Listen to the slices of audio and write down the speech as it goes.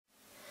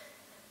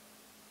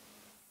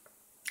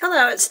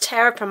Hello, it's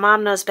Tara from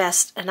Mom Knows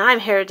Best, and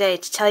I'm here today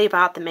to tell you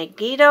about the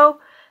Magneto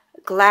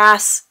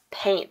glass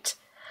paint.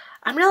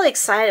 I'm really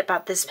excited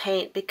about this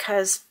paint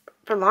because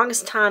for the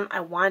longest time I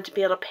wanted to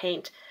be able to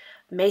paint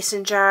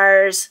mason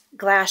jars,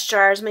 glass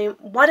jars. I mean,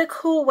 what a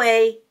cool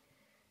way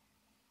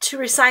to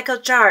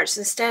recycle jars.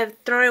 Instead of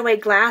throwing away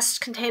glass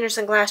containers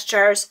and glass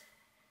jars,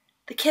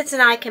 the kids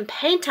and I can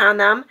paint on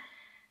them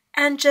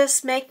and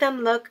just make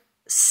them look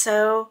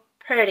so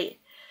pretty.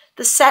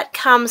 The set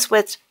comes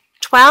with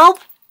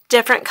 12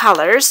 different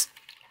colors.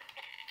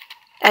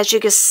 As you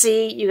can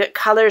see, you get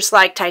colors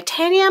like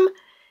titanium,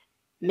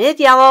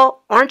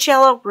 mid-yellow, orange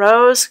yellow,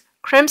 rose,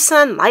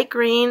 crimson, light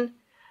green,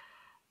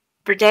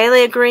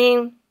 Verdalia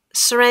green,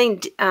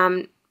 serene,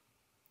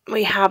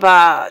 we have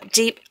a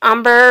deep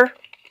umber,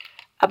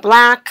 a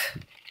black,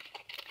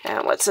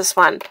 and what's this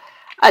one?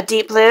 A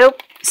deep blue,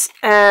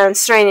 and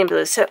serene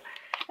blue. So,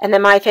 and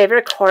then my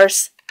favorite, of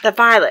course, the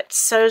violet.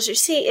 So as you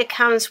see, it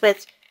comes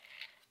with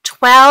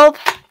 12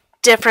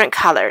 different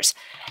colors.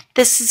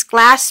 This is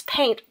glass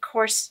paint. Of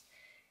course,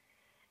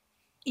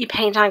 you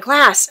paint on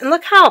glass. And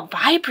look how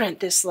vibrant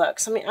this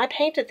looks. I mean, I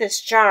painted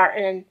this jar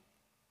and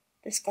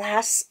this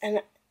glass,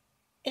 and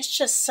it's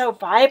just so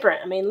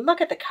vibrant. I mean, look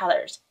at the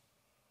colors.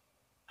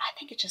 I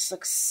think it just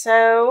looks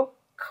so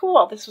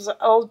cool. This was an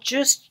old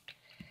juice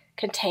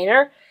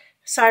container,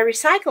 so I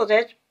recycled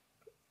it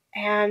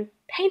and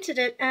painted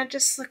it, and it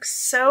just looks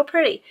so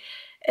pretty.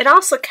 It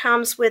also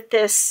comes with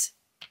this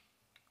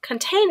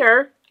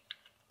container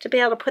to be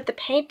able to put the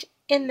paint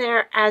in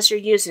there as you're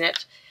using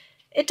it.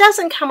 It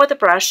doesn't come with a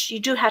brush. You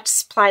do have to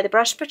supply the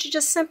brush, but you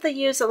just simply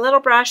use a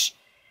little brush.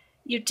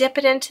 You dip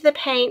it into the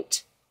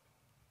paint,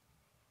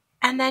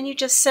 and then you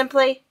just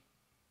simply,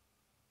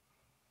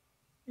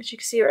 as you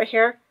can see right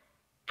here,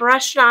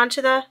 brush it onto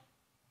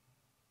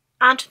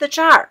the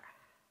jar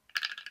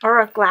or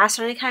a glass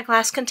or any kind of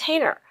glass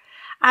container.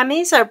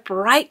 These are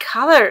bright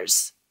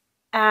colors,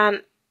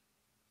 and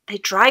they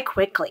dry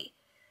quickly.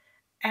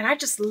 And I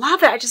just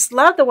love it. I just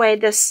love the way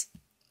this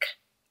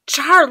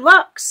jar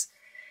looks.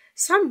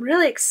 So I'm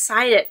really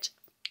excited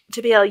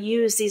to be able to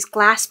use these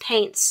glass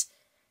paints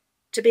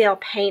to be able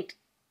to paint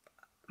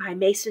my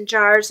mason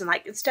jars. And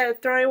like, instead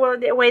of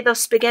throwing away those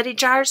spaghetti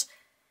jars,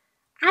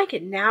 I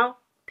can now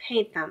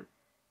paint them.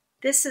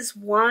 This is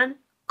one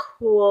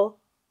cool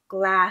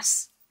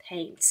glass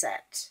paint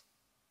set.